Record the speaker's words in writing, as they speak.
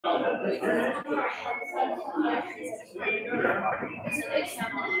No,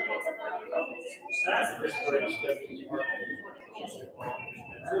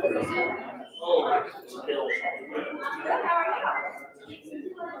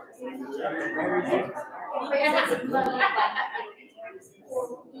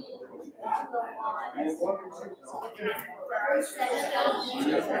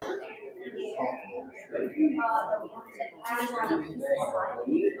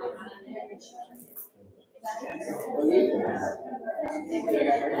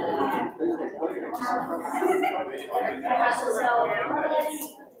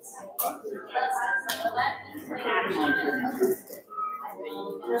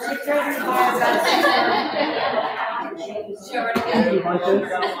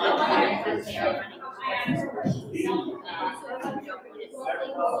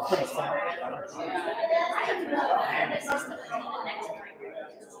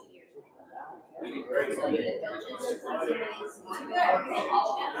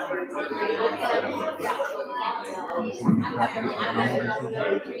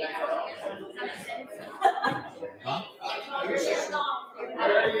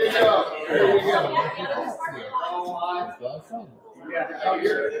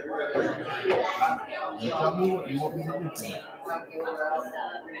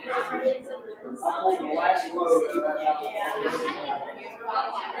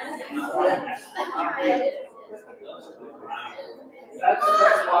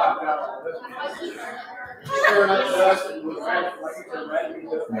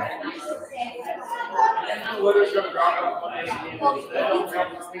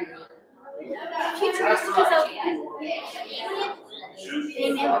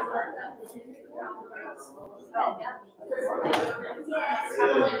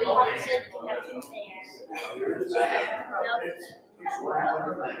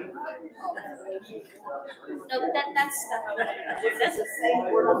 that's the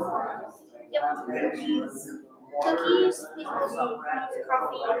same word. Yep. Cookies,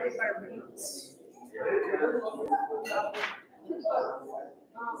 coffee, bourbons.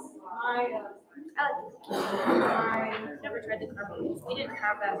 I never tried the carbonated. We didn't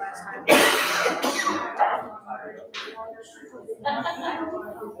have that last time.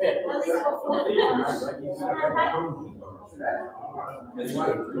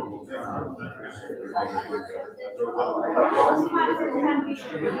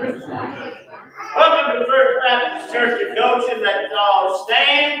 Welcome to First Baptist Church of Goshen. Let's all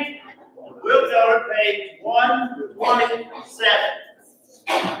stand. We'll go to page 127.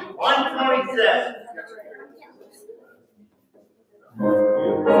 127.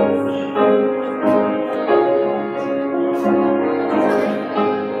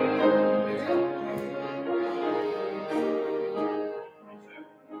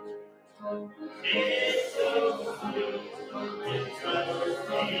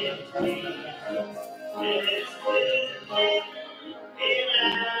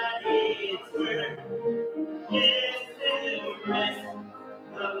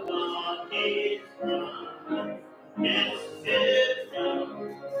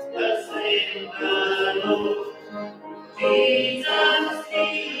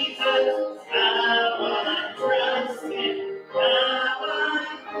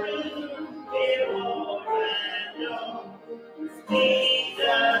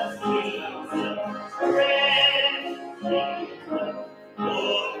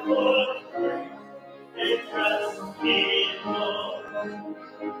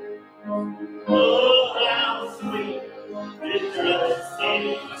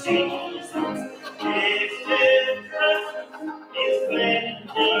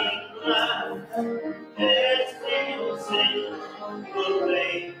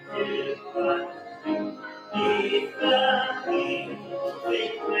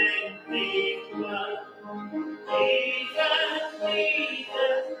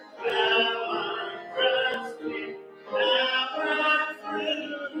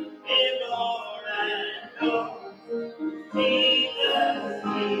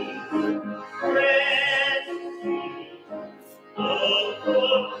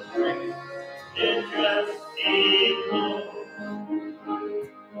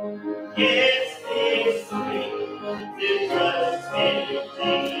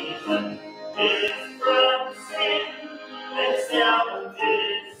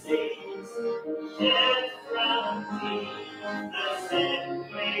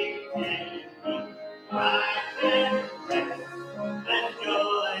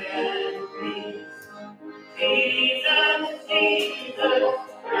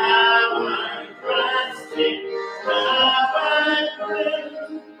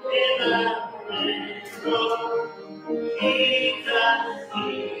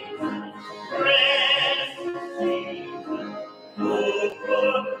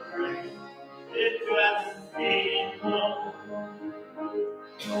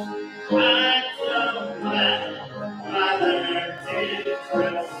 I'm so glad I learned to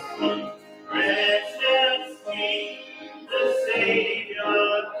trust Him. Precious King, the Savior,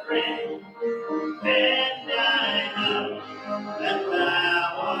 friend, and I know that Thou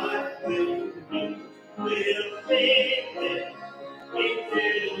art with me, will be with me to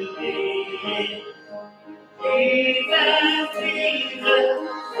the end. Jesus, Jesus,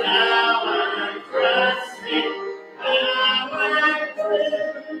 Thou art trusted, Thou art with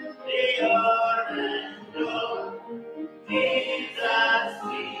the Lord. Jesus,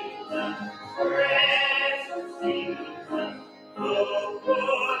 Jesus, precious Jesus, oh,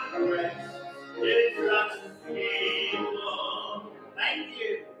 for grace, it trust me, Lord. Thank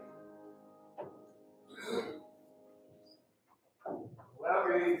you. Well,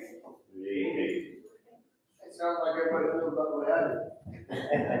 it sounds like everybody feels about the way I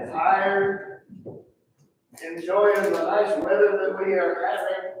do. Tired, enjoying the nice weather that we are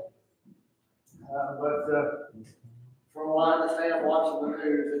having. But from what I understand, watching the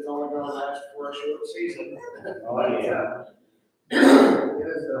news, it's only going to last for a short season. Oh, yeah. It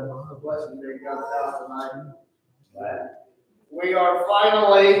is a blessing being God's house tonight. Right. We are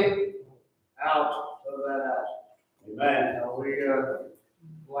finally out of that house. Amen.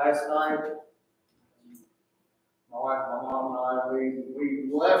 Last night, my wife, my mom, and I, we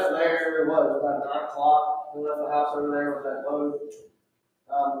left there, about 9 o'clock. We left the house over there with that load.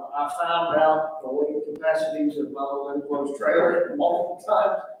 I found out the weight capacities of my little enclosed trailer multiple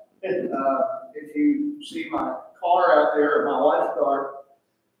times. If you see my car out there, my wife's car,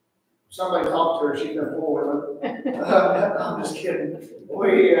 somebody talked to her, she can pull with it. I'm just kidding.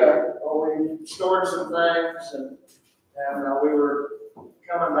 We stored some things and we were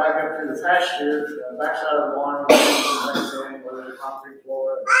coming back up through the pasture, the backside of the barn, where there's a concrete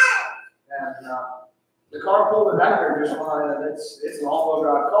floor. And the car pulled it out there just fine, and it's an all-wheel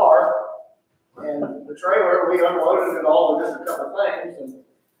drive car. And the trailer, we unloaded it all with just a couple things. And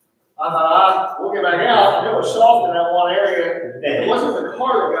I thought, we'll get back out. And it was soft in that one area. It wasn't the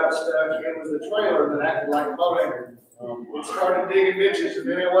car that got stuck, it was the trailer that acted like a boat anchor. It started digging ditches, and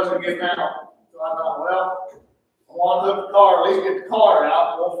then it wasn't getting out. So I thought, well, I want to hook the car, at least get the car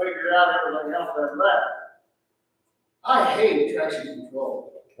out, and we'll figure out everything else after that. I hate traction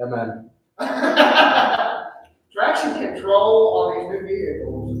control. Amen. Traction control on these new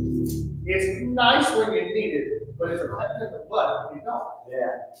vehicles is nice when you need it, but it's a right in the butt when you don't.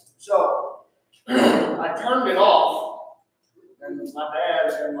 Yeah. So I turned it off, and my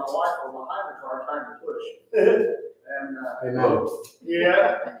dad and my wife were behind the car trying to push. And Amen.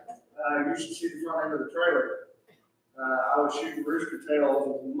 yeah, you should see the front end of the trailer. I was shooting rooster tails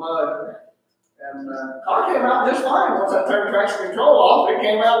with mud. And the car came out just fine. Once I turned traction control off, it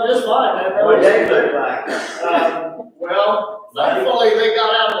came out just fine. What did they look like? Well, thankfully they got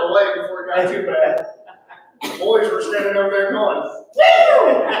out of the way before it got too bad. The boys were standing over there going, woo!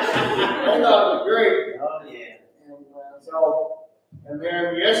 They thought it was great. Oh, yeah. And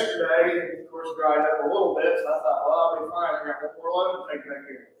then yesterday, of course, dried up a little bit, so I thought, well, I'll be fine. I got one more load to take back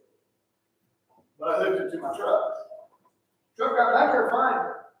here. But I hooked it to my truck. Truck got back there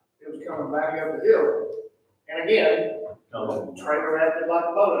fine. It was coming back up the hill. And again, the trailer acted like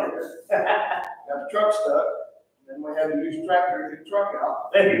a boat anchor. Got the truck stuck. Then we had to use a tractor to get the truck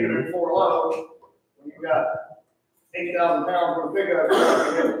out. Even in 4 loads, when you've got 8,000 pounds for a pickup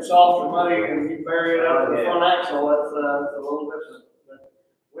truck, and it's soft and muddy, and you bury it up to the front axle, it's a little different. But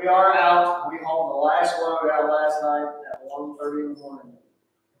we are out. We hauled the last load out last night at 1:30 in the morning.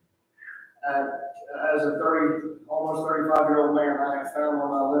 As a almost 35-year-old man, I have found where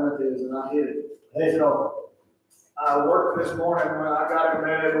my limit is, and I hit it. So I worked this morning. When I got in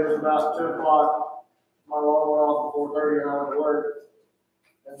bed, it was about 2 o'clock. My alarm went off at 4:30, and I went to work.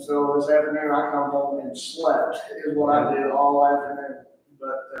 And so this afternoon, I come home and slept, is what I did all afternoon.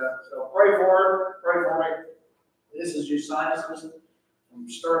 But so pray for me. This is just sinuses. I'm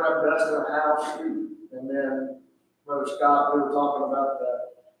stirring up dust in the house. And then, Brother Scott, we were talking about the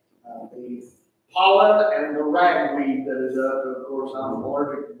pollen and the ragweed that is up. Of course, I'm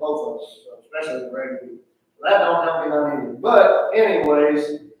allergic to both of us, so especially the ragweed. So that don't help me none either. But anyways,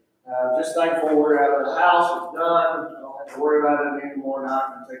 just thankful we're out of the house. It's done. I don't have to worry about it anymore. Now I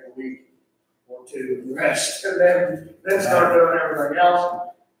can take a week or two to rest and then start doing everything else.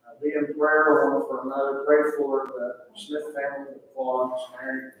 Be in prayer one for another. Pray for the Smith family that Paul was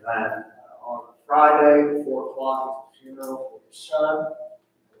married on Friday, 4 o'clock, is the funeral for his son.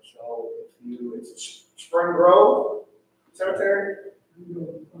 So it's a Spring Grove Cemetery,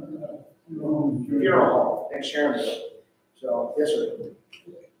 funeral home in Sharonville. So yes, sir.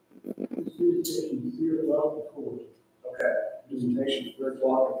 Okay. Visitation 3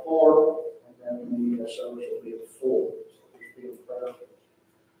 o'clock to 4, and then the service will be at 4. So just be in prayer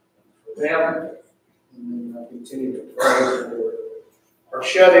for them, and then continue to pray for our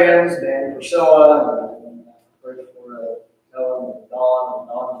shut-ins, Dan and Priscilla, and pray for Ellen and Dawn. And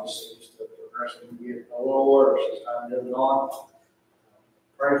Dawn just seems to progressively get a little worse as time goes on.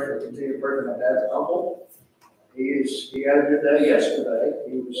 Continue to pray for my dad's uncle. He had a good day yesterday.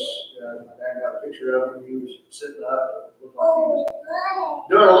 He was, my dad got a picture of him. He was sitting up. Looked like he was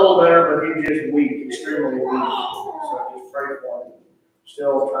doing a little better, but he was just weak, extremely weak. So I just pray for him.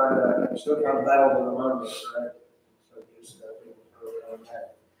 Still trying to battle the pneumonia, right? So just pray on that.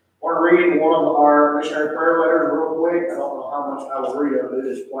 I want to read one of our missionary prayer letters real quick. I don't know how much I will read of it.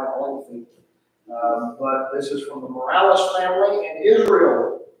 It's quite lengthy. But this is from the Morales family in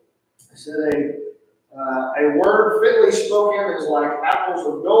Israel. It said, a word fitly spoken is like apples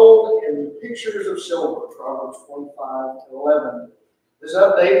of gold and pictures of silver, Proverbs 25:11. This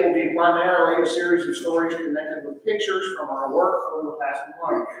update will be primarily a series of stories connected with pictures from our work over the past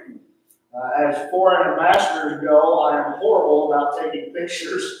month. As foreign ambassadors go, I am horrible about taking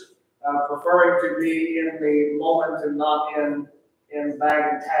pictures, preferring to be in the moment and not in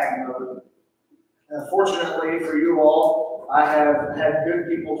bag and tag mode. Fortunately for you all, I have had good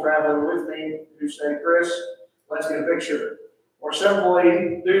people traveling with me who say, Chris, let's get a picture. Or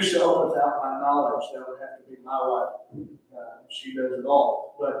simply do so without my knowledge. That would have to be my wife. She does it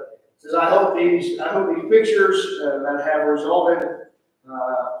all. But it says, I hope these pictures that have resulted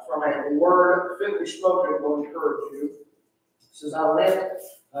from a word fitly spoken will encourage you. It says, I went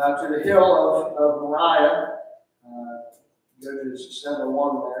to the hill of Moriah, Judges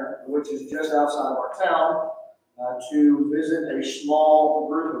 7:1 there, which is just outside of our town, to visit a small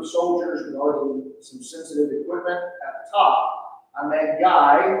group of soldiers guarding some sensitive equipment. At the top, I met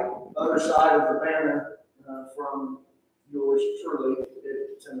Guy, other side of the banner from yours truly.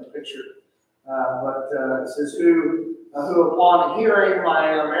 It's in the picture. But it says, who upon hearing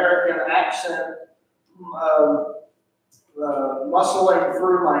my American accent muscling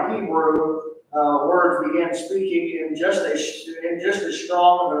through my Hebrew words, began speaking in just as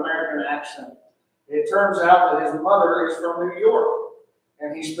strong of an American accent. It turns out that his mother is from New York,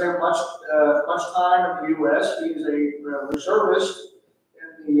 and he spent much time in the U.S. He is a reservist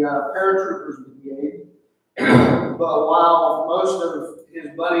in the paratroopers brigade. But while most of his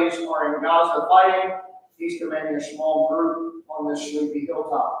buddies are in Gaza fighting, he's commanding a small group on this sleepy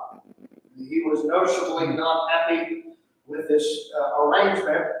hilltop. He was noticeably not happy with this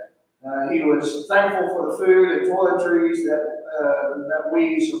arrangement. He was thankful for the food and toiletries that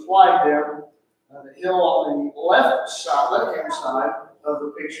we supplied them. The hill on the left-hand side of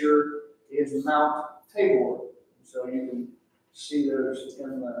the picture is Mount Tabor. So you can see those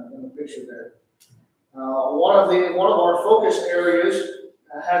in the picture there. One of our focus areas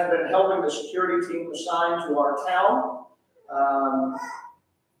has been helping the security team assigned to our town.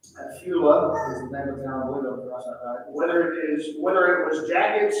 Fula is the name of the town. I believe I'm pronouncing that right. Whether it was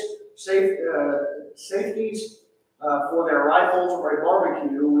jackets, safeties for their rifles or a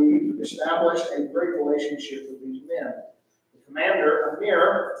barbecue, we established a great relationship with these men. The commander,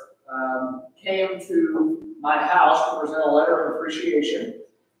 Amir, came to my house to present a letter of appreciation.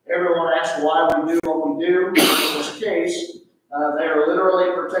 Everyone asks why we do what we do. In this case, they are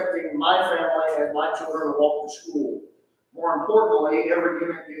literally protecting my family and my children to walk to school. More importantly, every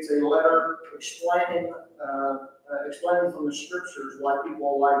unit gets a letter explaining from the scriptures why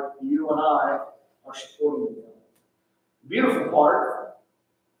people like you and I are supporting them. The beautiful part,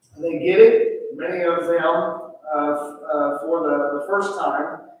 they get it, many of them, for the first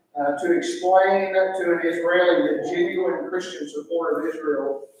time, to explain to an Israeli that genuine Christian support of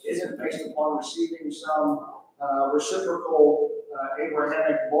Israel isn't based upon receiving some reciprocal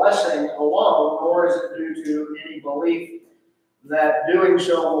Abrahamic blessing alone, nor is it due to any belief that doing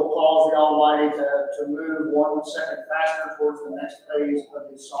so will cause the Almighty to move 1 second faster towards the next phase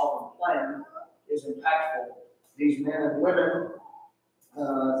of His sovereign plan, is impactful. These men and women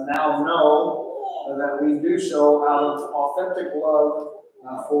now know that we do so out of authentic love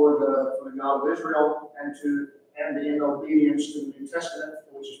for the God of Israel and in obedience to the New Testament,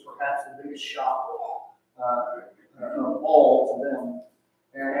 which is perhaps the biggest shock of all to them.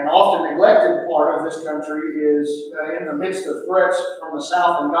 An often neglected part of this country is in the midst of threats from the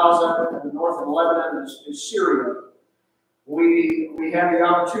south in Gaza and the north in Lebanon is Syria. We have the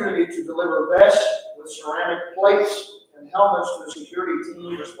opportunity to deliver vests with ceramic plates and helmets to the security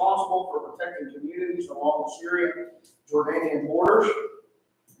team responsible for protecting communities along the Syrian-Jordanian borders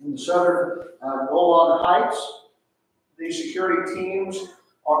in the southern Golan Heights. These security teams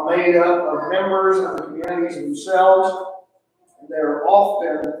are made up of members of the communities themselves, they're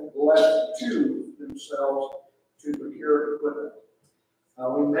often left to themselves to procure equipment.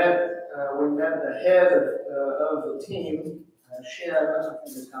 We met the head of the team, Shen, I think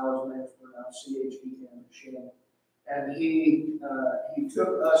is how his name is pronounced,Chen, Shen. And he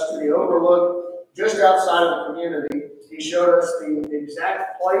took us to the overlook just outside of the community. He showed us the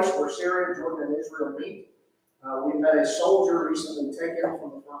exact place where Syria, Jordan, and Israel meet. We met a soldier recently taken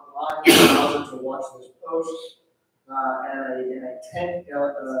from the front line to watch this post, and a tank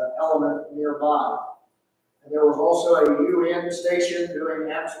element nearby. And there was also a UN station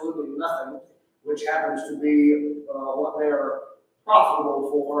doing absolutely nothing, which happens to be what they are profitable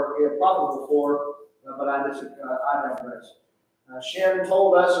for, but I digress. Shen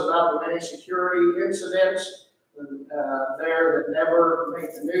told us about the many security incidents there that never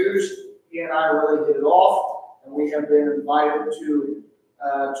make the news. He and I really hit it off, and we have been invited to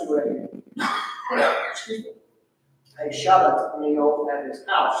a Shabbat meal at his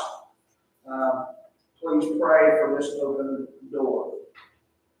house. Please pray for this open door.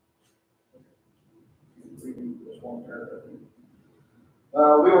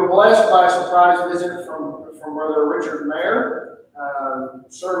 We were blessed by a surprise visit from Brother Richard Mayer,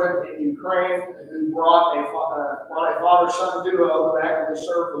 servant in Ukraine, who brought a father-son duo who actively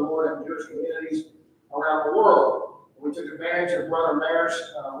served the Lord in Jewish communities around the world. We took advantage of Brother Mayer's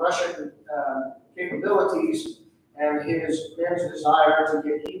Russian capabilities and his man's desire to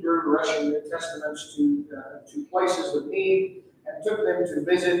get Hebrew Russian New Testaments to places of need, and took them to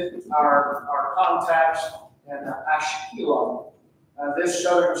visit our contacts in Ashkelon. This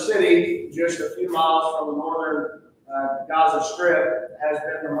southern city, just a few miles from the northern Gaza Strip, has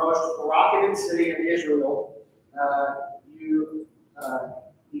been the most rocketed city in Israel.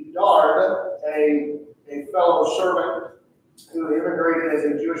 Yudard, a fellow servant who immigrated as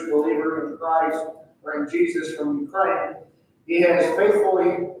a Jewish believer in Christ or in Jesus from Ukraine, he has been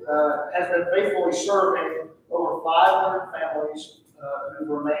faithfully serving over 500 families who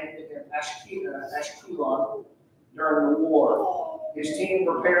remained in Ashkelon during the war. His team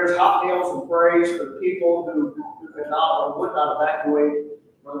prepares hot meals and prays for the people who could not or would not evacuate.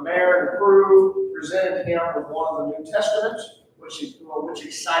 The mayor and the crew presented him with one of the New Testaments, which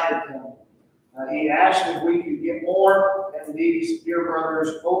excited him. He asked if we could get more, and these dear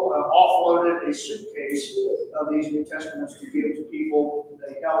brothers offloaded a suitcase of these New Testaments to give to people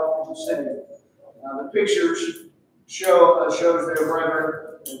they helped in the city. The pictures shows their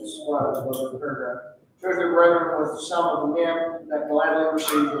brethren. The paragraph. Shows their brethren with some of the men that gladly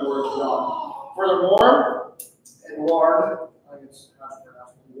received the word of God. Furthermore, Edward, I think it's how to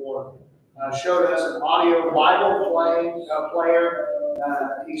pronounce it, Ward, showed us an audio Bible player.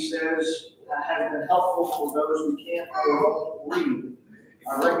 He says has been helpful for those who can't read. I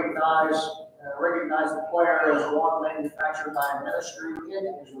recognize the player as one manufactured by a ministry in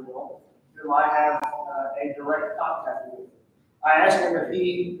Israel, whom I have a direct contact with. I asked him if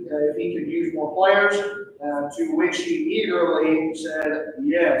he could use more players, to which he eagerly said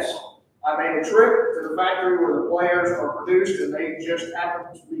yes. I made a trip to the factory where the players are produced, and they just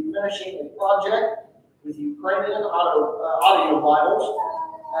happened to be finishing a project with Ukrainian audio Bibles,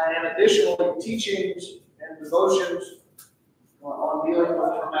 and additionally teachings and devotions on dealing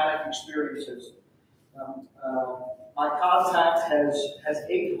with traumatic experiences. My contact has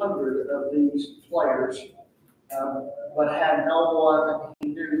 800 of these players, but had no one he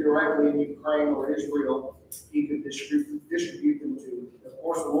knew directly in Ukraine or Israel he could distribute them to. Of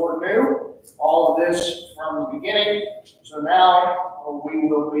course, the Lord knew all of this from the beginning, so now we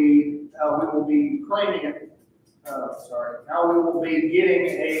will be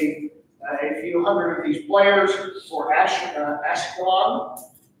getting a few hundred of these players for Ashkelon,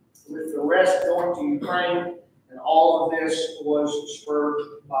 with the rest going to Ukraine, and all of this was spurred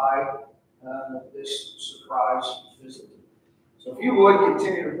by this surprise visit. So if you would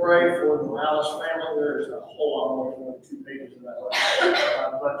continue to pray for the Morales family, there is a whole lot more than 2 pages of that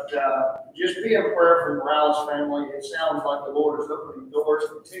letter. But just be in prayer for the Morales family. It sounds like the Lord is opening doors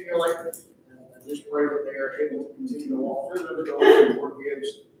continually. And just pray that they are able to continue to walk through those doors, and the Lord gives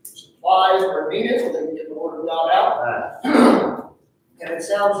supplies where needed so they can get the Word of God out. And it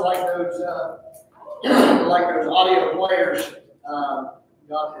sounds like those audio players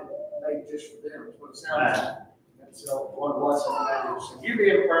God had made just for them. That's what it sounds like. And so, what a blessing that is. So you be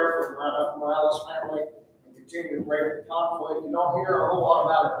in prayer for the Morales family and continue to pray for the conflict. You don't hear a whole lot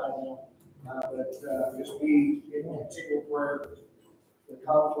about it right now, but just be in continual prayer for the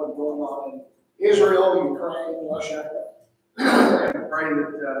conflict going on in Israel, Ukraine, Russia, and pray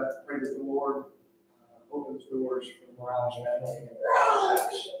that the Lord opens doors for the Morales family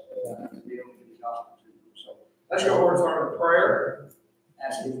and to be able to get the gospel to them. So Let's go over to our prayer,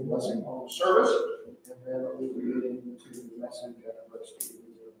 asking for blessing on the service, and then we'll be getting to the message and the rest of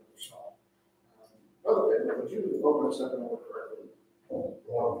the song. Brother Pittman, would you open us up in order prayer?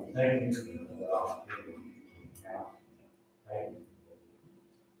 Lord, we thank you for the opportunity to count. Thank you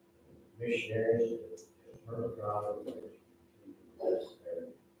for missionaries, Murder God, bless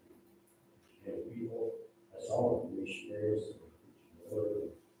their people, as all the missionaries, which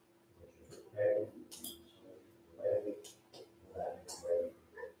word, which is protected, led, that way,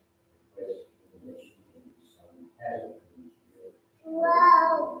 request the mission, some has it.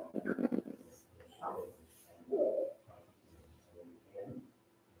 Wow.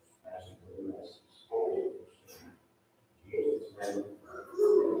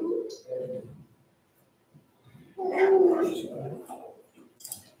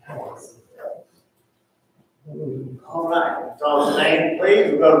 All right, call the name, please.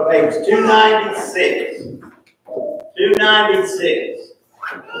 We'll go to page 296. 296.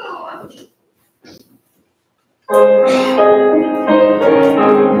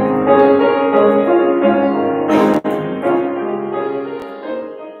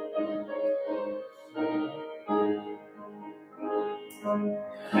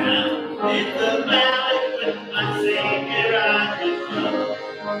 In the valley with my Savior I can go.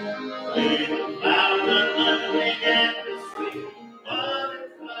 Where the fountain began to sweet water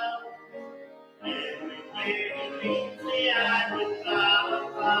flow. Everywhere He leads me, I will follow.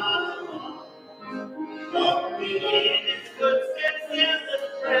 Walking in His footsteps in the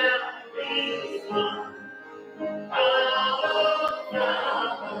ground He won. Follow,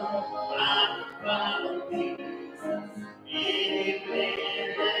 follow Jesus. Anywhere,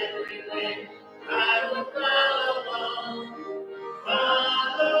 everywhere, I will follow.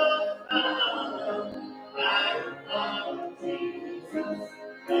 Follow, I will follow Jesus.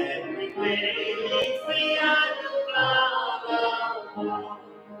 Everywhere He leads me, I will follow.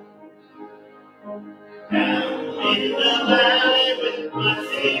 Down in the valley with my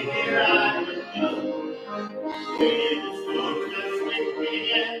Savior I will go. Where the storms are swiftly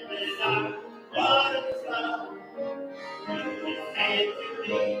and the dark waters flow. With His hand to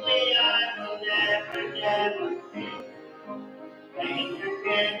lead me, I will never, never fear. Danger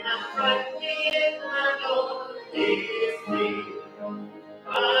cannot frighten me if my Lord is near.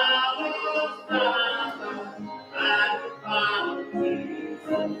 Follow, I will follow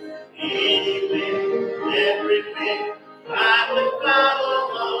Jesus. Anywhere, everywhere, I will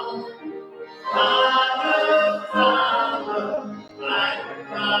follow. Follow, I will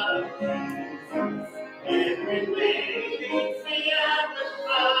follow Jesus. Everywhere He leads me, I will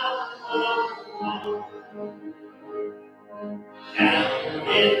follow. Down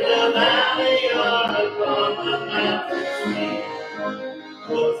in the valley or upon the mountain,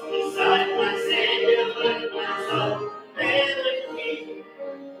 close beside my Savior, with my soul and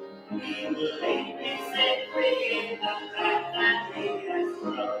He will lead me safely in the path that He has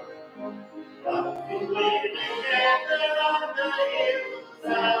trod. Walking with me together on the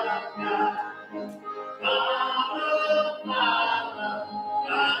hillside of God.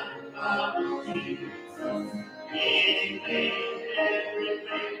 Follow Jesus. Anywhere,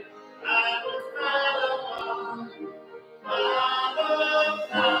 everywhere, I will follow. Follow,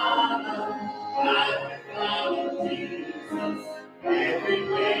 I will follow Jesus.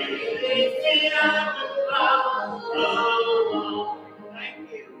 Everywhere He leads me, I will follow. Thank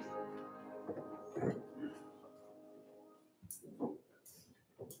you.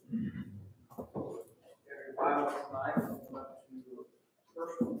 Every Bible tonight, we went to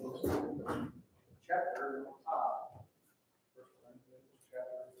First Corinthians chapter 5. First Corinthians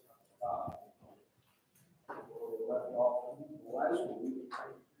chapter 5. Where we left off last week,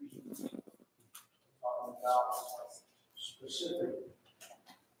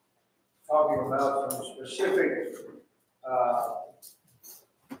 talking about some specific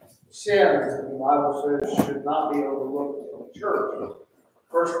sins that the Bible says should not be overlooked in the church.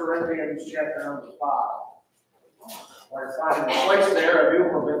 1 Corinthians chapter number 5. While you're finding a place there, I do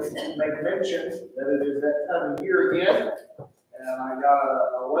want to make mention that it is that time of year again. And I got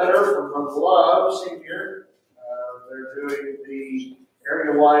a letter from Brother Love, Senior. They're doing the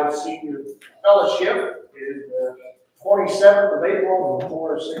area-wide senior fellowship. It is the 27th of April from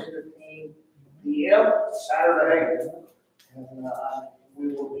 4 to 6:15 p.m. Saturday. And we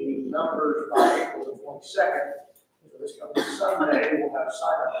will be numbers by April the 22nd. So this coming Sunday, we'll have a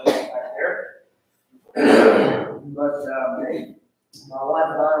sign-up back there. But my wife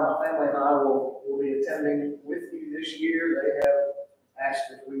and I, my family and I will be attending with you this year. They have asked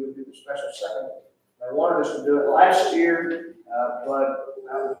if we would do the special second. They wanted us to do it last year, but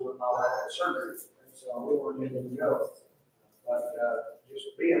that was when my wife had surgery. And so we were getting to go. But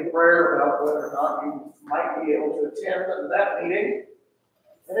just be in prayer about whether or not you might be able to attend that meeting.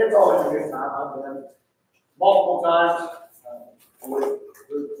 And it's always a good time. I've been multiple times with a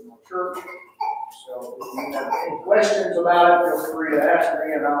group from my church. So if you have any questions about it, feel free to ask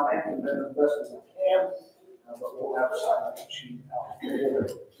me, and I'll answer them as best as I can. But we'll have a sign sheet out here.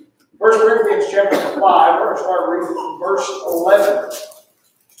 1 Corinthians chapter 5, we're going to start reading from verse 11.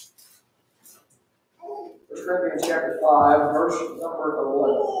 1 Corinthians chapter 5, verse number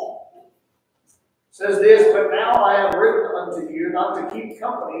 11. It says this, "But now I have written unto you not to keep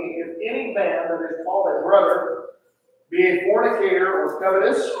company if any man that is called a brother be a fornicator or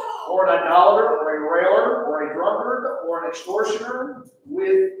covetous, or an idolater, or a railer, or a drunkard, or an extortioner,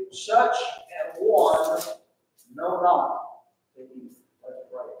 with such an one, no not." Let's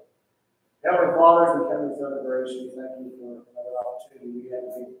pray. Heavenly Father, we come to the grace. We thank you for another opportunity we have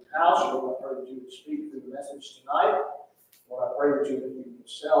to be in the house. Lord, I pray that you would speak through the message tonight. Lord, I pray that you would be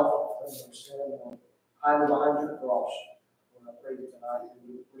yourself, and stand on hiding behind your cross. Lord, I pray that tonight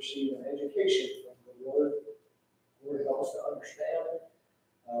we would receive an education from the Lord. Lord, help us to understand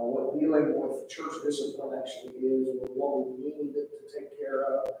what dealing with church discipline actually is, and what we need to take care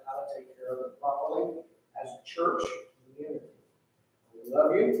of, and how to take care of it properly as a church community. We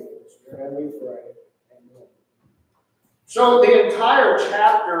love you. It's your name we pray. Amen. So the entire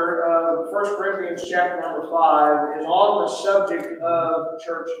chapter of 1 Corinthians chapter number 5 is on the subject of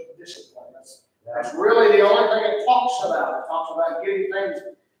church discipline. That's really the only thing it talks about. It talks about getting things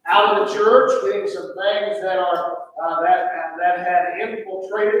out of the church, getting some things that are that had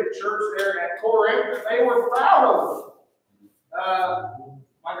infiltrated the church there at Corinth that they were proud of.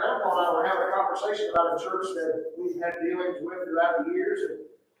 My grandpa and I were having a conversation about a church that we've had dealings with throughout the years,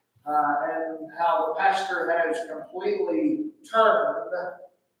 and how the pastor has completely turned,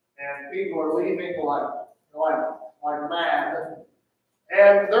 and people are leaving like mad.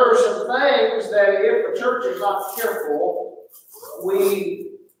 And there are some things that if the church is not careful,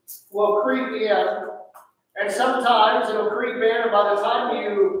 we will creep in, and sometimes it'll creep in, and by the time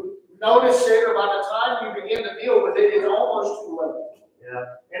you notice it, or by the time you begin to deal with it, it's almost too late. Yeah.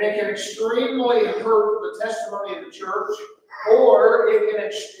 And it can extremely hurt the testimony of the church, or it can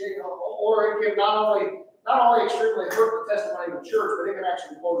not only extremely hurt the testimony of the church, but it can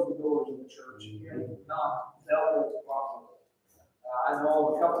actually close the doors of the church if not dealt with properly. I know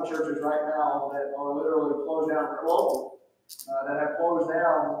of a couple churches right now that are literally closed down globally, that have closed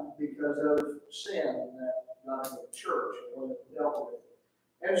down because of sin that got into the church or that dealt with it.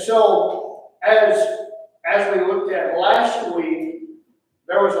 And so, as we looked at last week,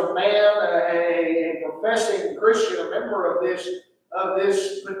 there was a man, a professing Christian, a member of this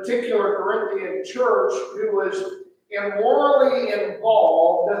particular Corinthian church, who was immorally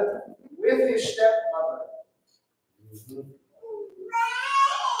involved with his stepmother.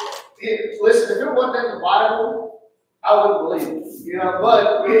 Listen, if it wasn't in the Bible, I wouldn't believe it.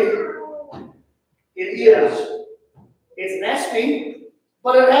 But it is. It's nasty,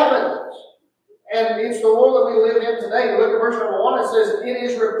 but it happens. And it's the world that we live in today. Look at verse number 1. It says, "It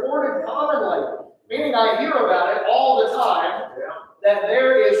is reported commonly," meaning I hear about it all the time, "that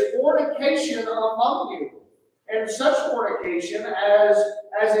there is fornication among you, and such fornication as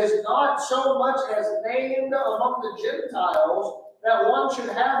is not so much as named among the Gentiles, that one should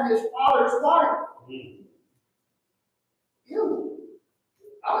have his father's wife." Ew.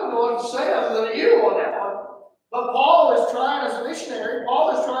 I don't know what to say other than you on that one. But Paul is trying, as a missionary,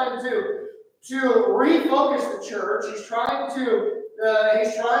 Paul is trying to refocus the church. He's trying to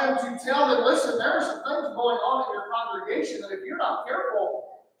tell them, listen, there are some things going on in your congregation that if you're not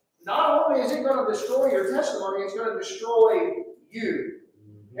careful, not only is it going to destroy your testimony, it's going to destroy you.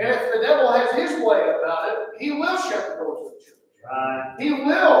 And if the devil has his way about it, he will shut the doors of the church. Right. He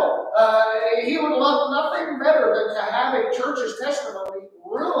will. He would love nothing better than to have a church's testimony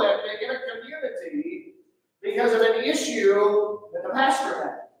ruined in a community because of an issue that the pastor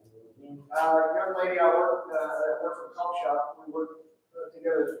had. A young lady I worked that worked for the coffee shop, we worked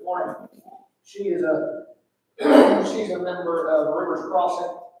together this morning. She's a member of Rivers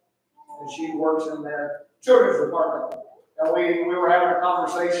Crossing, and she works in their children's department. And we were having a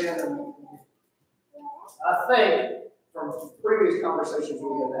conversation, and I think from previous conversations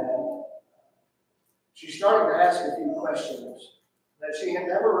we had had, she started to ask a few questions that she had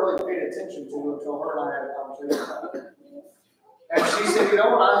never really paid attention to until her and I had a conversation about it. And she said, you know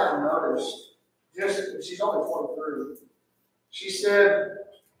what I have noticed? She's only 23. She said,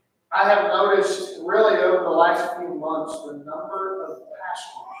 I have noticed really over the last few months the number of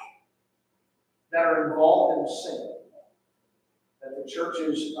pastors that are involved in sin. that the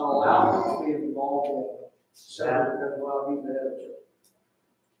churches allow him to be involved in. Separate as well, he's the head of the church.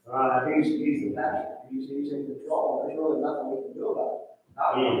 Right. He's the pastor, he's in control, there's really nothing we can do about it.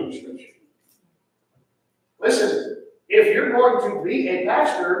 Not in Scripture. Listen, if you're going to be a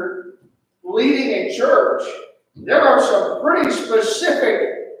pastor leading a church, there are some pretty specific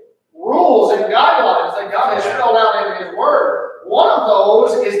rules and guidelines that God has spelled out in His Word. One of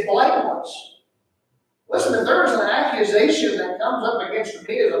those is blameless. Listen, if there is an accusation that comes up against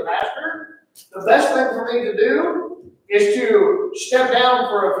me as a pastor, the best thing for me to do is to step down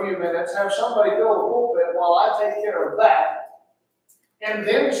for a few minutes, have somebody fill the pulpit while I take care of that, and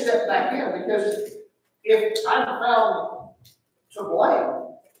then step back in. Because if I'm found to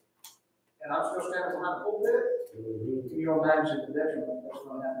blame, and I'm still standing behind the pulpit, you don't imagine the detriment that's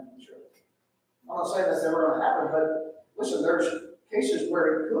going to happen in the church. I'm not saying that's never going to happen, but listen, there's cases where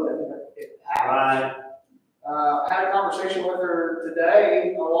it could. It happens. Right. I had a conversation with her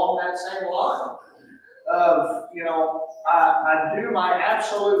today along that same line of, I do my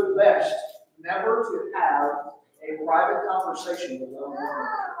absolute best never to have a private conversation with them.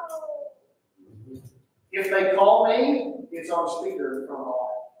 If they call me, it's on speaker from all.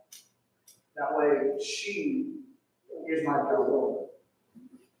 That way, she is my accountability.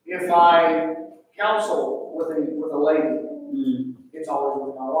 If I counsel with a lady, it's always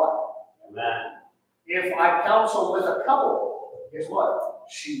with my wife. Amen. If I counsel with a couple, guess what?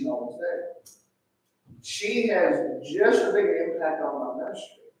 She's always there. She has just as big an impact on my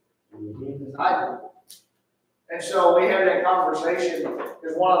ministry as I do. And so we had that conversation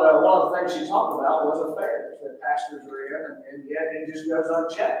because one of the things she talked about was affairs that pastors are in, and yet it just goes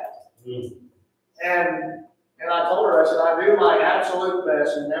unchecked. And I told her, I said, I do my absolute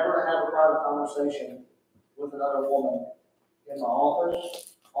best never to have a private conversation with another woman in my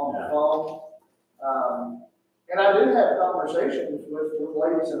office, on the phone. And I do have conversations with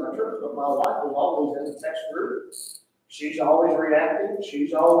ladies in my church, but my wife is always in the text group. She's always reacting.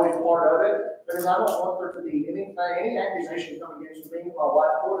 She's always part of it. Because I don't want there to be any accusation come against me, my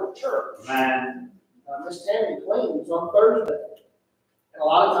wife, or the church. Amen. Miss Tammy cleans on Thursday. And a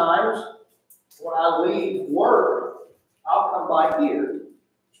lot of times, when I leave work, I'll come by here,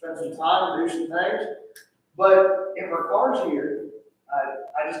 spend some time and do some things. But if her car's here,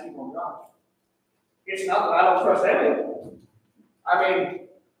 I just keep on driving. It's not that I don't trust anyone. I mean,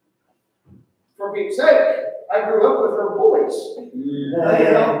 for Pete's sake, I grew up with her boys.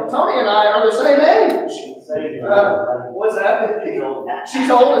 Tony and I are the same age. What's that? She's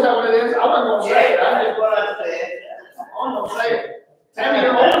old, is that what it is? I'm not going to say it. That's what I said. I'm going to say it. Tammy,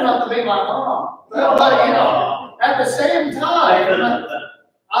 you're old enough to be my mom. But, at the same time,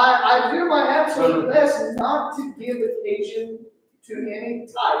 I do my absolute best not to give occasion to any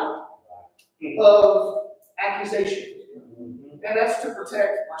type of accusation. And that's to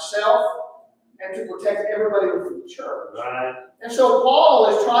protect myself and to protect everybody within the church. Right. And so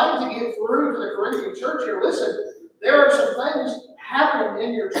Paul is trying to get through to the Corinthian church here. Listen, there are some things happening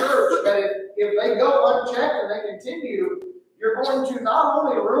in your church that if they go unchecked and they continue, you're going to not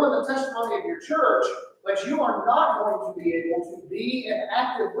only ruin the testimony of your church, but you are not going to be able to be an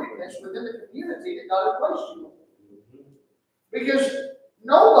active witness within the community that God has placed you in. Because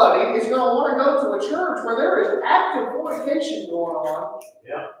nobody is going to want to go to a church where there is active fornication going on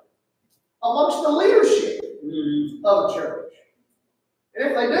amongst the leadership of the church.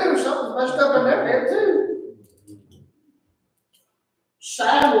 And if they do, something's messed up in their head too.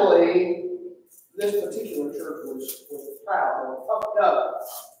 Sadly, this particular church was proud or puffed up.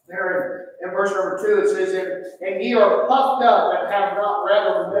 There in verse number 2 it says, and ye are puffed up and have not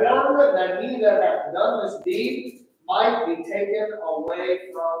rather mourned that he that hath done this deed might be taken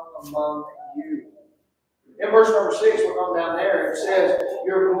away from among you. In verse number 6, we're going down there, it says,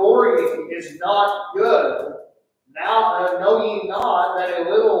 your glory is not good. Now know ye not that a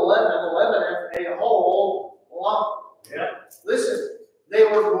little leaven leaveneth a whole lump. Yeah. Listen, they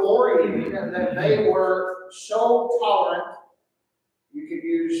were glorying and that they were so tolerant, you could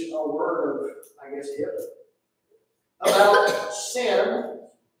use a word of, I guess, hip, about sin,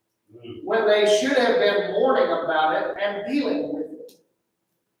 when they should have been mourning about it and dealing with it.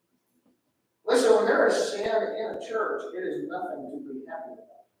 Listen, when there is sin in a church, it is nothing to be happy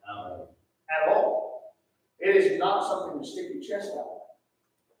about. At all. It is not something to stick your chest out.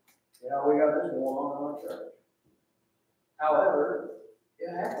 Yeah, we got this going on in our church. However,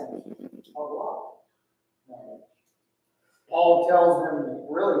 it happens a lot. Paul tells them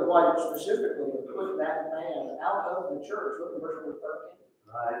really quite specifically to put that man out of the church. Look at verse number 13.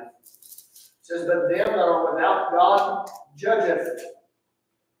 Right. It says, but them that are without God judgeth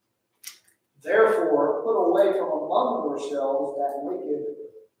Therefore, put away from among yourselves that wicked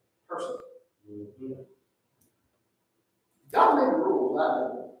person. God made rules,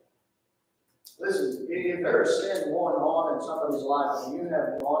 not me. Listen, if there is sin going on in somebody's life and you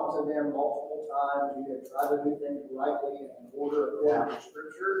have gone to them multiple times, you have tried to do things rightly and in order according to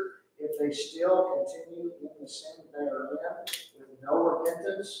Scripture, if they still continue in the sin they are in with no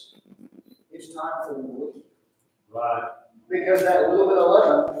repentance, it's time for them to leave. Right. Because that little bit of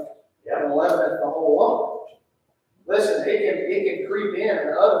leaven can leaven the whole lump. Listen, it can creep in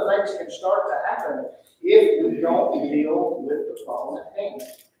and other things can start to happen if we don't deal with the problem at hand.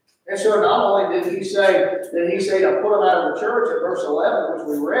 And so not only did he say to put them out of the church in verse 11, which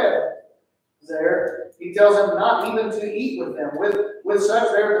we read there, he tells them not even to eat with them. With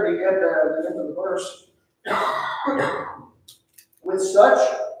such, there to be at the end of the verse, with such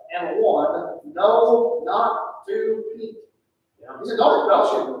and one, no, not to eat. He said, don't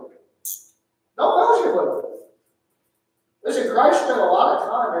fellowship with them. Don't fellowship with them. Listen, Christ spent a lot of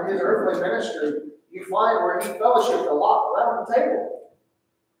time in his earthly ministry. You find where he fellowshiped a lot around the table.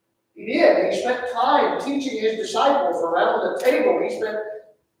 He did. He spent time teaching his disciples around the table.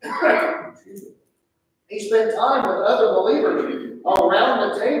 He spent time with other believers around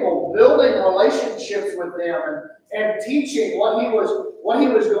the table, building relationships with them and teaching what he was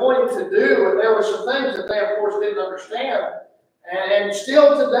going to do. And there were some things that they, of course, didn't understand. And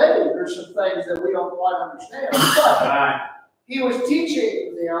still today, there's some things that we don't quite understand. But he was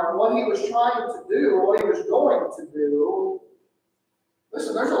teaching them what he was trying to do, what he was going to do.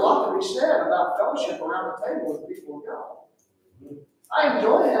 Listen, there's a lot to be said about fellowship around the table with people of God. I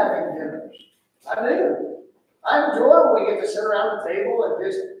enjoy having dinners. I do. I enjoy when we get to sit around the table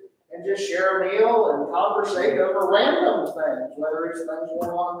and just share a meal and conversate over random things, whether it's things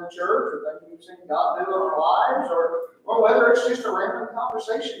going on in the church or things we've seen God do in our lives, or whether it's just a random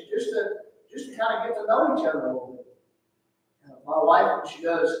conversation, just to kind of get to know each other a little bit. My wife, when she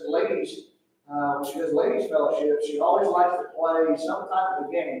does ladies fellowship, she always likes to play some type of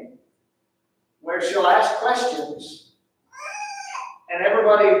a game where she'll ask questions, and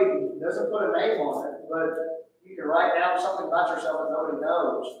everybody doesn't put a name on it, but you can write down something about yourself that nobody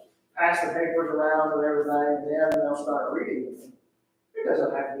knows, pass the papers around and everything, and then they'll start reading them. It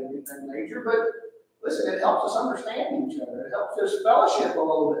doesn't have to be anything major, but listen, it helps us understand each other. It helps us fellowship a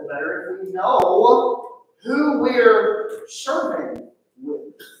little bit better if we know who we're serving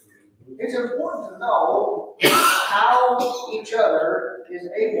with. It's important to know how each other is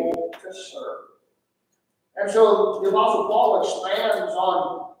able to serve. And so the Apostle Paul expands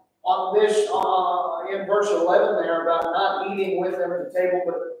on this in verse 11 there about not eating with them at the table,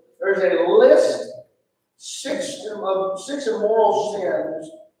 but there's a list, six immoral sins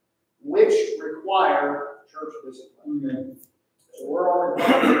which require church discipline. So we're only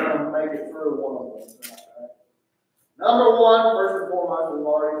going to make it through one of them tonight. Number one, first and foremost, we've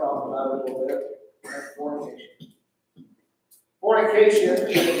already talked about it a little bit. That's fornication. Fornication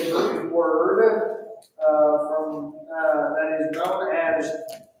is a Greek word that is known as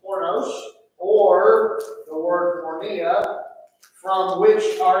pornos, or the word porneia, from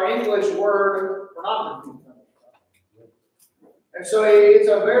which our English word pornography comes from. And so it's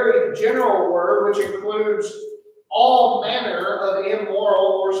a very general word which includes all manner of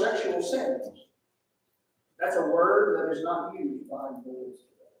immoral or sexual sins. That's a word that is not used behind doors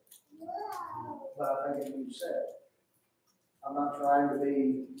today. But I think it needs said. I'm not trying to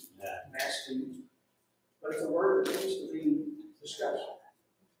be nasty, but it's a word that needs to be discussed.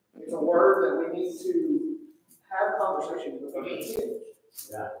 It's a word that we need to have conversations with our kids.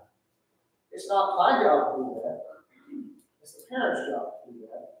 Yeah. It's not my job to do that. It's the parents' job to do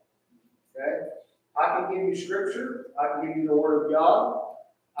that. Okay? I can give you scripture. I can give you the word of God.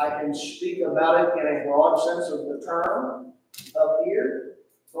 I can speak about it in a broad sense of the term up here.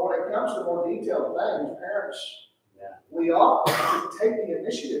 But when it comes to more detailed things, parents, we ought to take the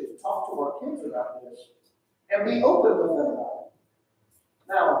initiative to talk to our kids about this and be open with them about it.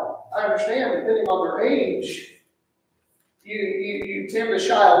 Now, I understand, depending on their age, you tend to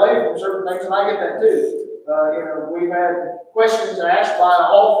shy away from certain things, and I get that too. We've had questions asked by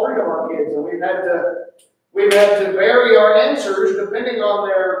all three of our kids, and we've had to vary our answers depending on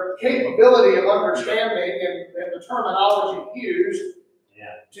their capability of understanding and the terminology used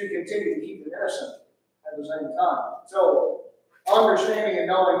to continue to keep it innocent at the same time. So understanding and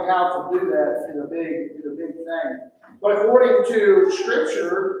knowing how to do that is a big thing. But according to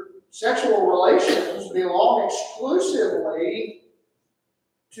Scripture, sexual relations belong exclusively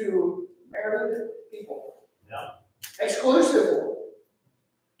to married people. Exclusively.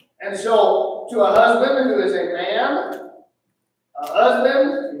 And so, to a husband who is a man, a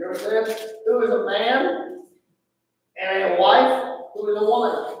husband, you understand, who is a man, and a wife who is a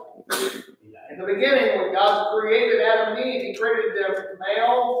woman. In the beginning, when God created Adam and Eve, He created them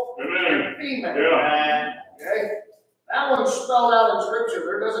male and female. Yeah. Okay? That one's spelled out in Scripture.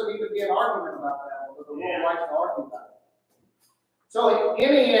 There doesn't need to be an argument about that one, but the world likes to argue about it. So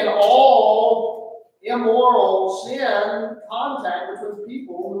any and all immoral sin contact between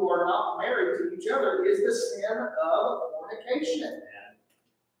people who are not married to each other is the sin of fornication.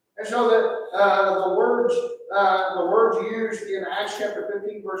 And so the words used in Acts chapter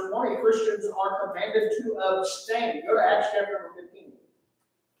 15, verse 20, Christians are commanded to abstain. Go to Acts chapter 15.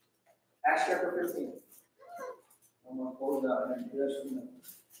 Acts chapter 15. I'm going to close out in just a minute.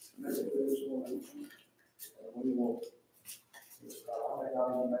 This one. We will. I think I'll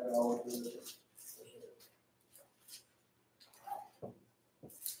even make it all through this.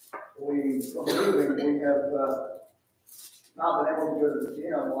 From moving, we have not been able to go to the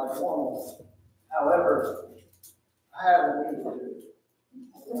gym like normal. However, I have a need to do.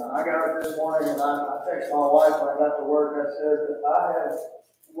 I got up this morning and I texted my wife when I got to work. I said that I have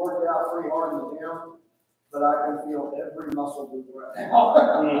worked out pretty hard in the gym, but I can feel every muscle move right now.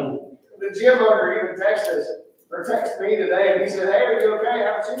 The gym owner even texted me today, and he said, "Hey, are you okay? I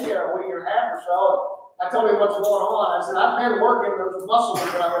haven't seen you in a week and a half or so." I told him what's going on. I said, "I've been working those muscles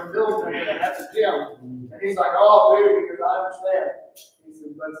that I've been building at the gym." And he's like, "Oh, dude," because I understand. He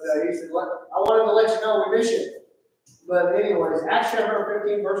said, he said, "I wanted to let you know we miss you." But anyways, Acts chapter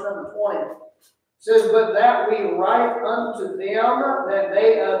 15, verse number 20 says, "But that we write unto them that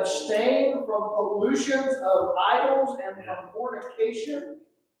they abstain from pollutions of idols and from fornication,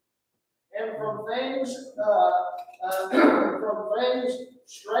 and from things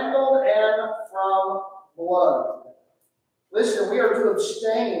strangled and from blood." Listen, we are to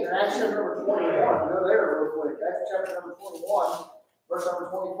abstain in Acts chapter number 21. Go there real quick. Acts chapter number 21, verse number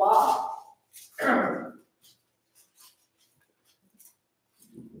 25.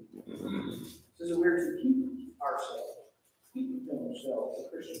 It says that we are to keep themselves, the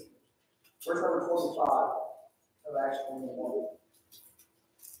Christians. Verse number 25 of Acts 21.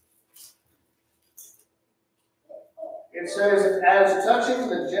 It says, "As touching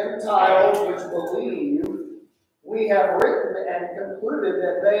the Gentiles which believe, we have written and concluded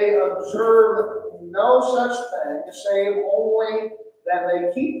that they observe no such thing, save only that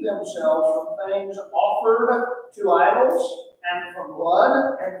they keep themselves from things offered to idols, and from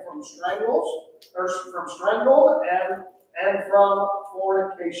blood, and from strangled, and from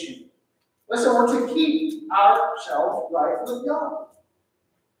fornication." Listen, we're to keep ourselves right with God.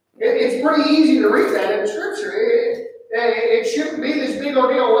 It's pretty easy to read that in Scripture. It shouldn't be this big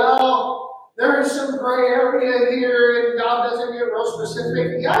ordeal. Well, there is some gray area here, and God doesn't get real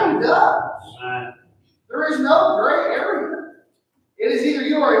specific. Yeah, He does. There is no gray area. It is either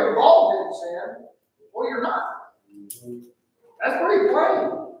you are involved in sin, or you're not. That's pretty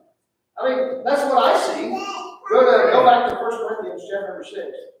plain. I mean, that's what I see. Go back to 1 Corinthians chapter number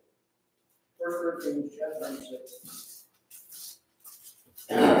 6. 1 Corinthians chapter number 6.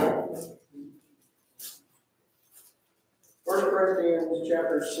 1 Corinthians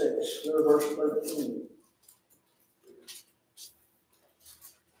chapter 6, go to verse 13.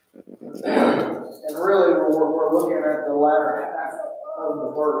 And really, we're looking at the latter half of the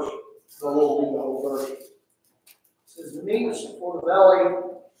verse. So we'll read the whole verse. It says, "The meats for the belly,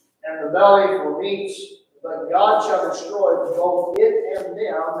 and the belly for meats, but God shall destroy both it and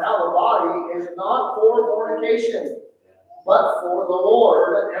them. Now the body is not for fornication, but for the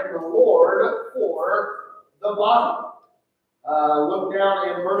Lord, and the Lord for the body." Look down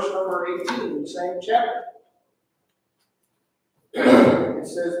in verse number 18, same chapter. It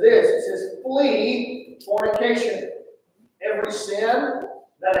says this, it says, "Flee fornication. Every sin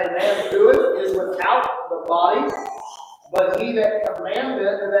that a man doeth is without the body, but he that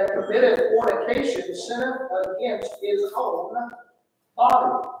committeth fornication sinneth against his own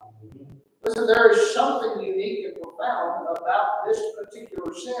body." Listen, there is something unique and profound about this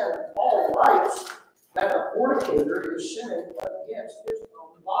particular sin. Paul writes that a fornicator is sinning against his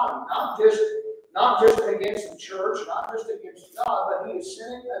own body. Not just against the church, not just against God, but he is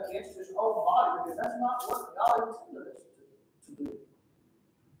sinning against his own body, because that's not what God intended us to do.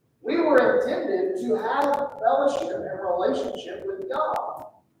 We were intended to have fellowship and relationship with God.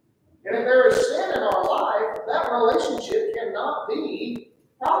 And if there is sin in our life, that relationship cannot be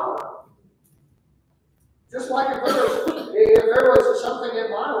proper. Just like if there was something in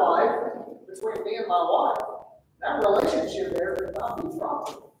my life between me and my wife, that relationship there could not be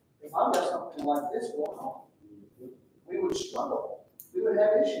proper. If I've got something like this going on, we would struggle. We would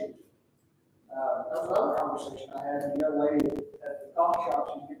have issues. That was another conversation I had with a young lady at coffee shop,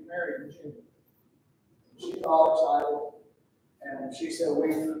 she's getting married in June. She's all excited. And she said,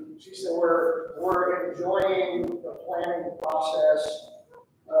 we're enjoying the planning process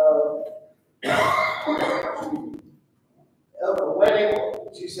of the wedding.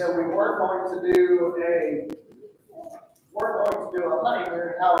 She said, we weren't going to do a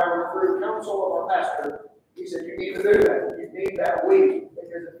honeymoon, however, through counsel of our pastor, he said, you need to do that. You need that week,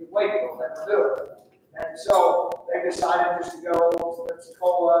 because if you wait, you'll never do it. And so they decided just to go to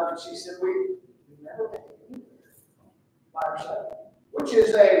Pensacola, and she said, we've never been anywhere by ourselves, which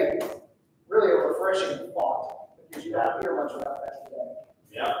is really a refreshing thought, because you don't hear much about that today.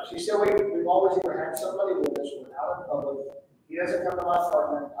 Yeah. She said, we've always either had somebody with us, we're out in public, he doesn't come to my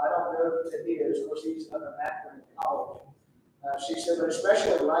apartment, I don't go to his, because he's an actor in college. She said, but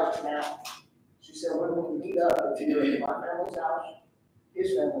especially right now, she said, when we meet up, it's either at my family's house,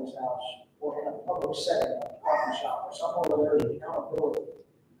 his family's house, or in a public setting, like a coffee shop, or somewhere where there's accountability.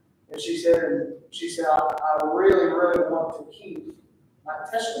 And she said, I really, really want to keep my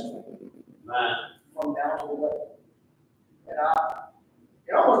testimony from down to the lake. And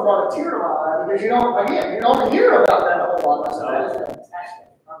it almost brought a tear to my eye, because you don't hear about that a whole lot. I said, that is fantastic.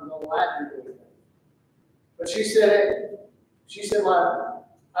 I'm glad you're doing that. But she said,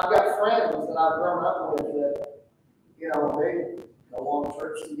 I've got friends that I've grown up with that, they go on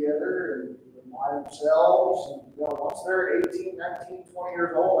trips together and by themselves. And, once they're 18, 19, 20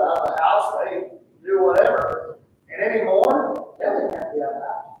 years old, out of the house, they do whatever. And anymore, they don't have to be out of the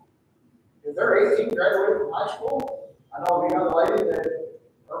house. If they're 18, graduated from high school, I know of a young lady that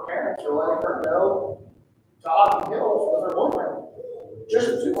her parents are letting her go to Ogden Hills with her boyfriend. Just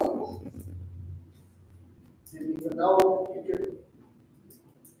the two of them. Didn't even know you could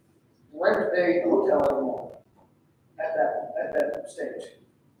rent a hotel anymore at that stage.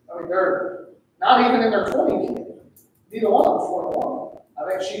 I mean, they're not even in their 20s yet. Neither one of them's 21. I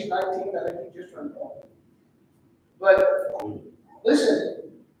think she's 19. I think he just turned 20. But listen,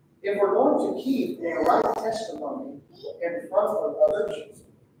 if we're going to keep a right testimony in front of others,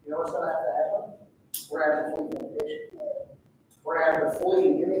 you know what's going to have to happen? We're going to have to flee temptation. We're going to have to flee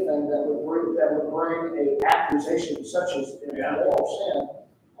anything that would bring an accusation such as immoral sin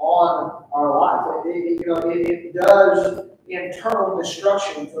on our life. It does internal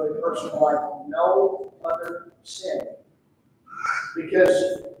destruction to a person like no other sin. Because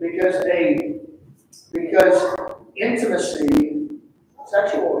intimacy,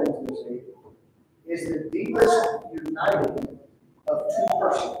 sexual intimacy, is the deepest uniting of two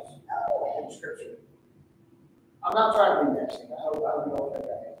persons in Scripture. I'm not trying to be nasty. I hope you don't think I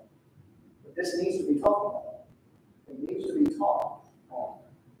am. But this needs to be talked about. It needs to be taught on.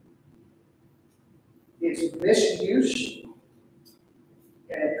 It's misuse,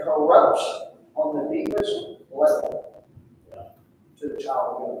 and it corrupts on the deepest level to the child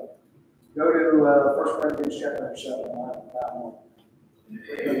of God. Go to 1 Corinthians chapter 7. 1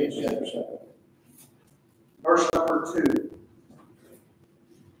 Corinthians chapter 7. Verse number 2.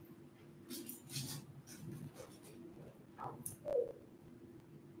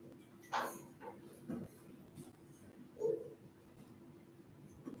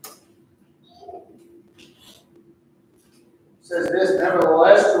 Says this,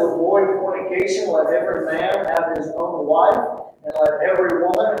 nevertheless, to avoid fornication, let every man have his own wife, and let every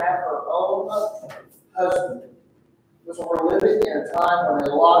woman have her own husband. Because we're living in a time when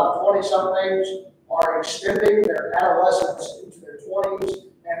a lot of 20-somethings are extending their adolescence into their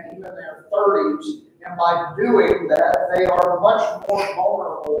 20s and even their 30s, and by doing that, they are much more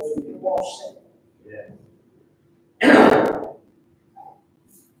vulnerable to immoral sin. Can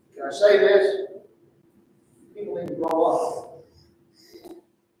I say this? People need to grow up.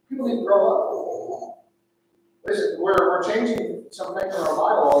 People need to grow up. Listen, we're changing some things in our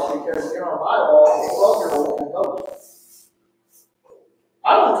bylaws because in our bylaws, a 12-year-old can vote.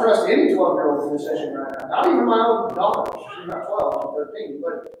 I don't trust any 12-year-olds in this session right now. Not even my own daughter. She's not 12, she's 13,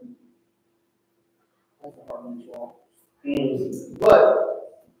 but that's a hard one as well. But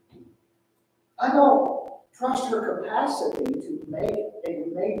I don't trust her capacity to make a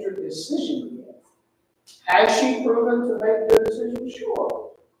major decision yet. Has she proven to make good decisions? Sure.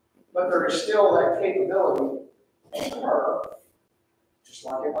 But there is still that capability in her, just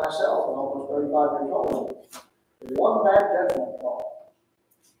like in myself, when almost 35 years old. One bad judgment call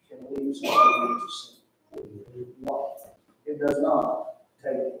can lead somebody to sin. One. It does not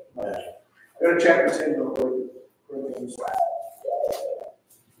take much. Go to chapter 10 real quick. Corinthians.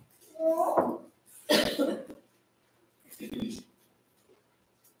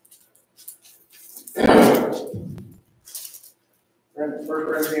 First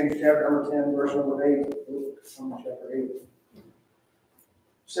Corinthians chapter number 10, verse number 8. Chapter 8.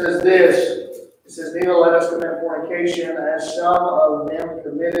 says this, it says, neither let us commit fornication, as some of them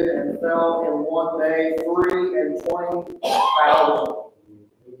committed and fell in one day 320,000.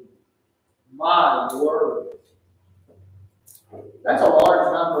 My word. That's a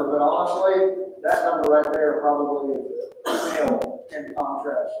large number, but honestly, that number right there probably is pale in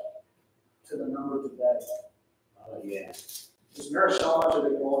contrast to the number today. Oh, yeah. Because there's so much of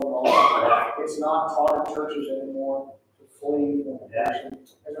it going on. It's not taught in churches anymore to flee fornication.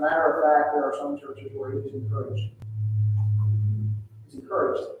 As a matter of fact, there are some churches where it is encouraged. It's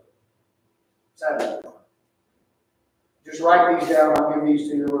encouraged. Sadly. Just write these down. I'll give these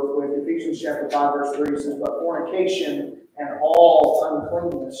to you real quick. Ephesians chapter 5, verse 3 says, but fornication and all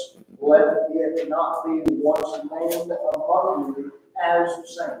uncleanness, let it not be once named among you as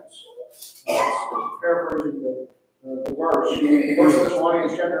saints. Paraphrasing the verse. 1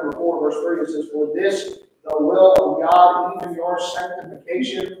 Thessalonians chapter 4, verse 3, it says, for this the will of God, even your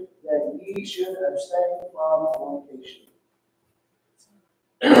sanctification, that ye should abstain from fornication.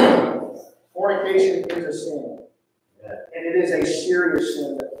 Fornication is a sin. And it is a serious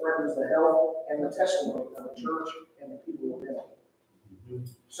sin that threatens the health and the testimony of the church and the people within it.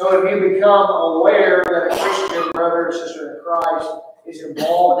 So if you become aware that a Christian brother or sister in Christ is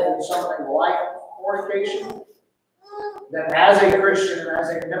involved in something like fornication, then as a Christian and as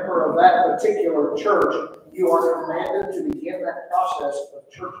a member of that particular church, you are commanded to begin that process of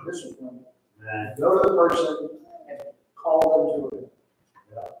church discipline. Go to the person and call them to it.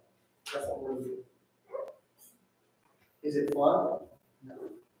 That's what we're doing. Is it fun? No.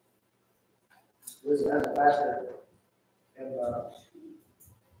 Listen, as a pastor, and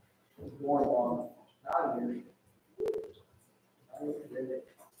going on 9 years,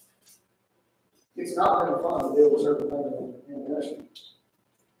 it's not been fun to deal with certain things in ministry.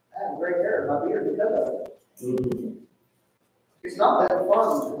 I have gray hair in my beard because of it. It's not been fun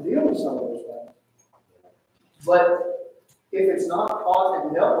to deal with some of those things. But if it's not caught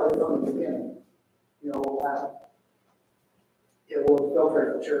and dealt with from the beginning, you know, it will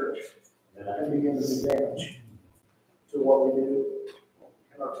infiltrate the church and begin to do damage to what we do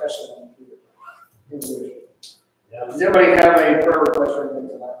and our testimony to the individual. Does anybody have a prayer request or anything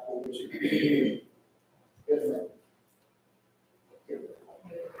tonight for this? Yes, ma'am.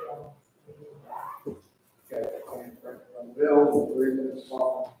 Okay. Bill, 3 minutes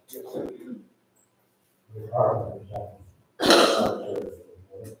long. Yes, sir.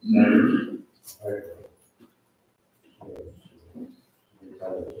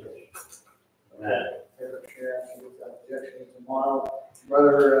 Tomorrow,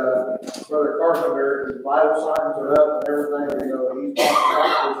 Brother Carpenter, his vital signs are up and everything. You know,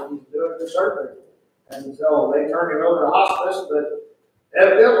 he's doing the surgery, and so they turned him over to hospice. But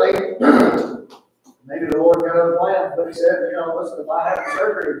evidently, maybe the Lord got other plans. But he said, you know, listen, if I have the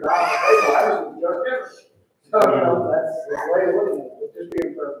surgery, if I have the table, I was the judge ever. So you know, that's the way of looking at it. Just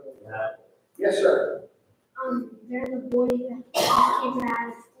being perfect. Yes, sir. There's a boy that came out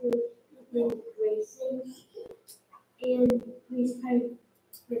of school named Grayson, and he's kind of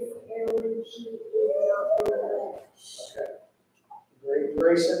with heroin. She is not good. Okay.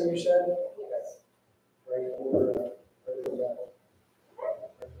 Grayson, you said? Yes. Great for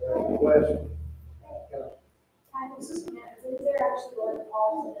question. This is they're actually going to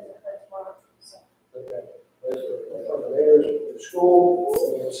call it as a first one. Okay. From there's the school,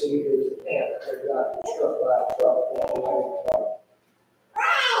 and you'll see his aunt that got struck by a truck.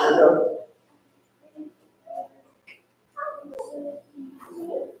 There you go.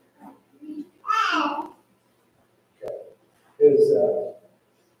 His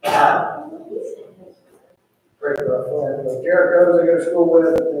great friend Jericho that I go to school with,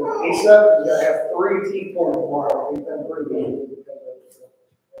 and Issa is going to have 3 teeth for him tomorrow. He's been pretty good.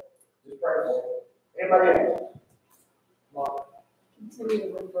 Just pray for him. Anybody else? Mark?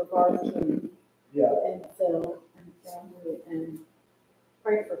 Continue with regards to Yeah. and Phil and family, and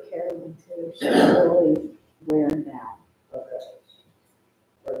pray for Carolyn too. She's really wearing down. Okay.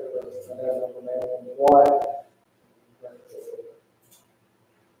 Pray for him. I have a man and his wife.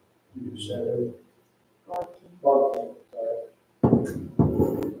 You said it. Barking. Barking, sorry.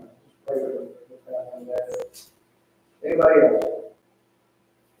 Pray for the family there. Anybody else?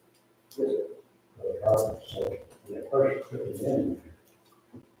 Yes, sir.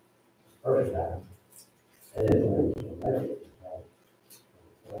 First time. And then when it was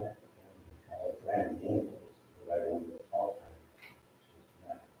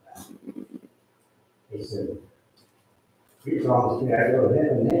he said, "You promised me I'd go to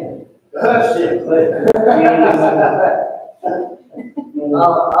heaven then." I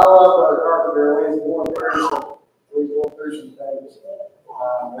love our carpenter when he's going through some things.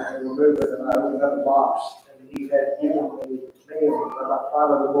 opened up a box, and he had given me about 5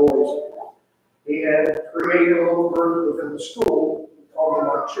 other boys. He had created a little group within the school called the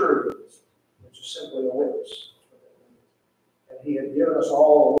Marchurians, which is simply a witness. And he had given us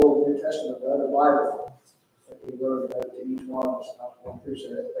all a little New Testament, the other Bible, that we learned to each one of us, not going through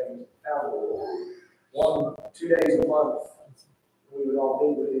certain things. 2 days a month, we would all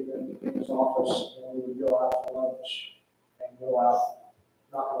meet with him in his office, and we would go out to lunch and go out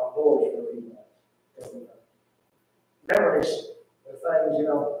knocking on doors for him. Memories of things,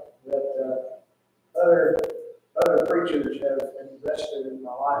 that other preachers have invested in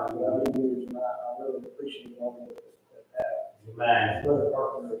my life for other years, and I really appreciate all that. Amen. Brother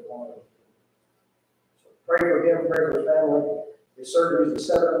Parker is one of them. So pray for him, pray for his family. His surgery is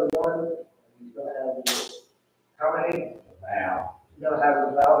at 7 in the morning. He's going to have how many? Wow. He's going to have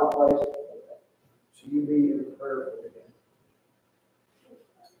his valve replaced. So you be in prayer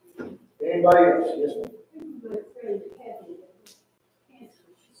for him. Anybody else? Yes, ma'am. My friend Kathy, cancer,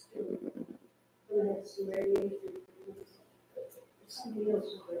 she's still going to have some radiation. Somebody else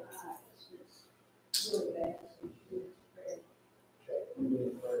with her eyes, it's really bad, so she needs prayer. Okay, you be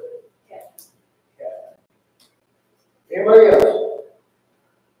in prayer. Kathy. Okay. Anybody else?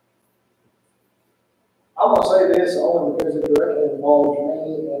 I'm going to say this only because it directly involves me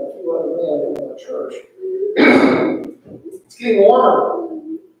and a few other men in the church. It's getting warmer.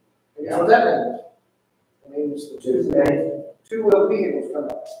 You know what that means? It means the two-wheel vehicles come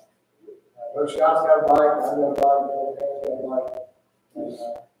up. Brother Scott's got a bike, I've got a bike, Brother Dan's got a bike. And,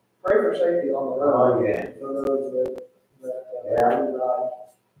 pray for safety on the road. Oh, yeah. For those that ride.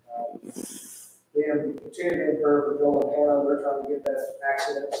 Then continue in prayer for Joel and Hannah. They're trying to get that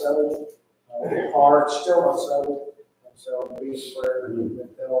accident settled. The car is still not settled. And so be in prayer that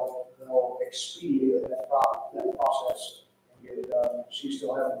they'll expedite that process and get it done. She's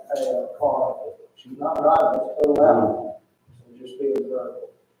still having to pay a car. She's not driving, it's total out. So just be in prayer.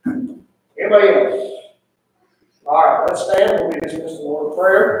 Anybody else? All right, let's stand. We'll be dismissed in the Lord of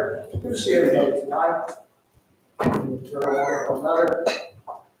prayer. Good to see everybody tonight. Another.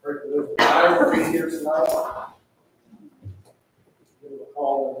 Pray for those that will be here tonight. Give a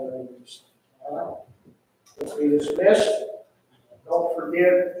call in their names. All right. Let's be dismissed. Don't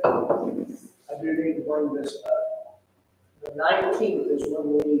forget, I do need to bring this up. The 19th is when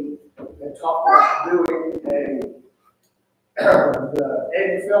we had talked about doing the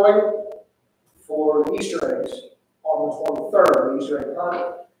egg filling for Easter eggs on the 23rd, the Easter egg hunt.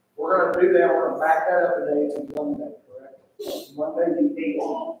 We're going to do that. We're going to back that up a day to Monday, correct? Monday the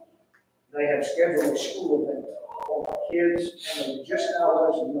 18th. They have scheduled a school event for my kids, and they just now let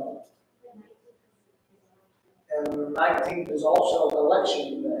us know. And the 19th is also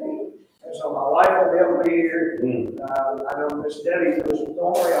election day. And so my wife will be able to be here. I know Miss Debbie was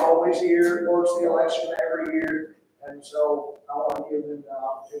normally always here, works the election every year. And so I want to give them the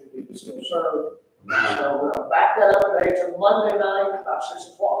opportunity to still serve. So we're going to back that up today to Monday night about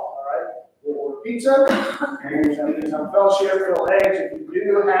 6 o'clock, all right? We'll order pizza, and some fellowship, fill eggs. If you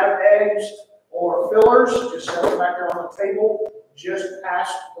do have eggs or fillers, just set them back there on the table, just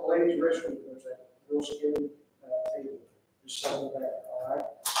past the ladies' restroom. There's a real skinny table. Just set them there, all right?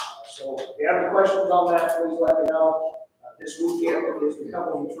 So if you have any questions on that, please let me know. This weekend is the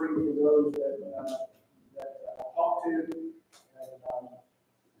couples retreat for those that I talked to. And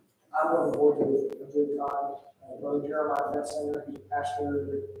I'm looking forward to a good time. Brother Jeremiah Metzinger, he's a pastor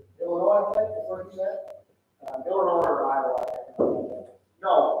in Illinois, I think, is where he's at. Illinois or Iowa.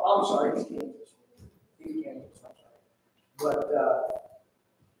 No, I'm sorry, he's Kansas. He's Kansas, I'm sorry. But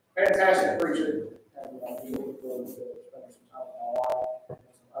fantastic preacher. And he's looking forward to spending some time with my wife and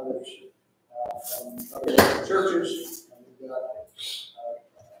some others from other churches. And we've got a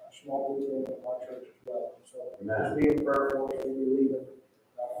small group in our church as well. So just be in prayer for us. We'll be leaving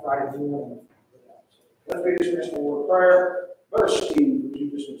Friday morning. Let's be dismissed in a word of prayer. Brother Steve, would you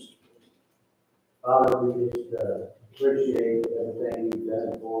dismiss us? Father, we just appreciate everything you've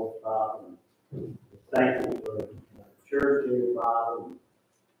done for us, Father. Thank you for the church here, Father.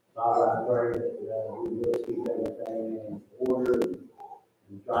 Father, I pray that we will keep everything in order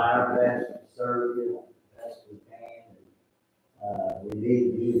and try our best to serve you as best we can. We need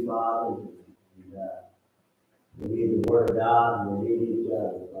you, Father. We need the Word of God, and we need each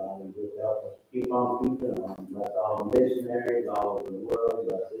other, Father. Just help us keep on keeping on. Bless all the missionaries all over the world.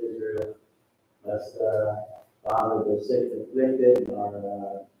 Bless Israel. Bless, Father, the sick and afflicted. Our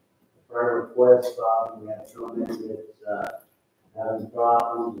prayer requests, Father. We have so many that's having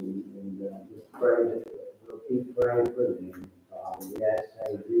problems, and just pray that we'll keep praying for them, Father. We ask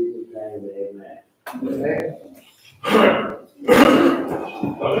in Jesus' name, amen. Amen.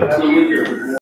 So we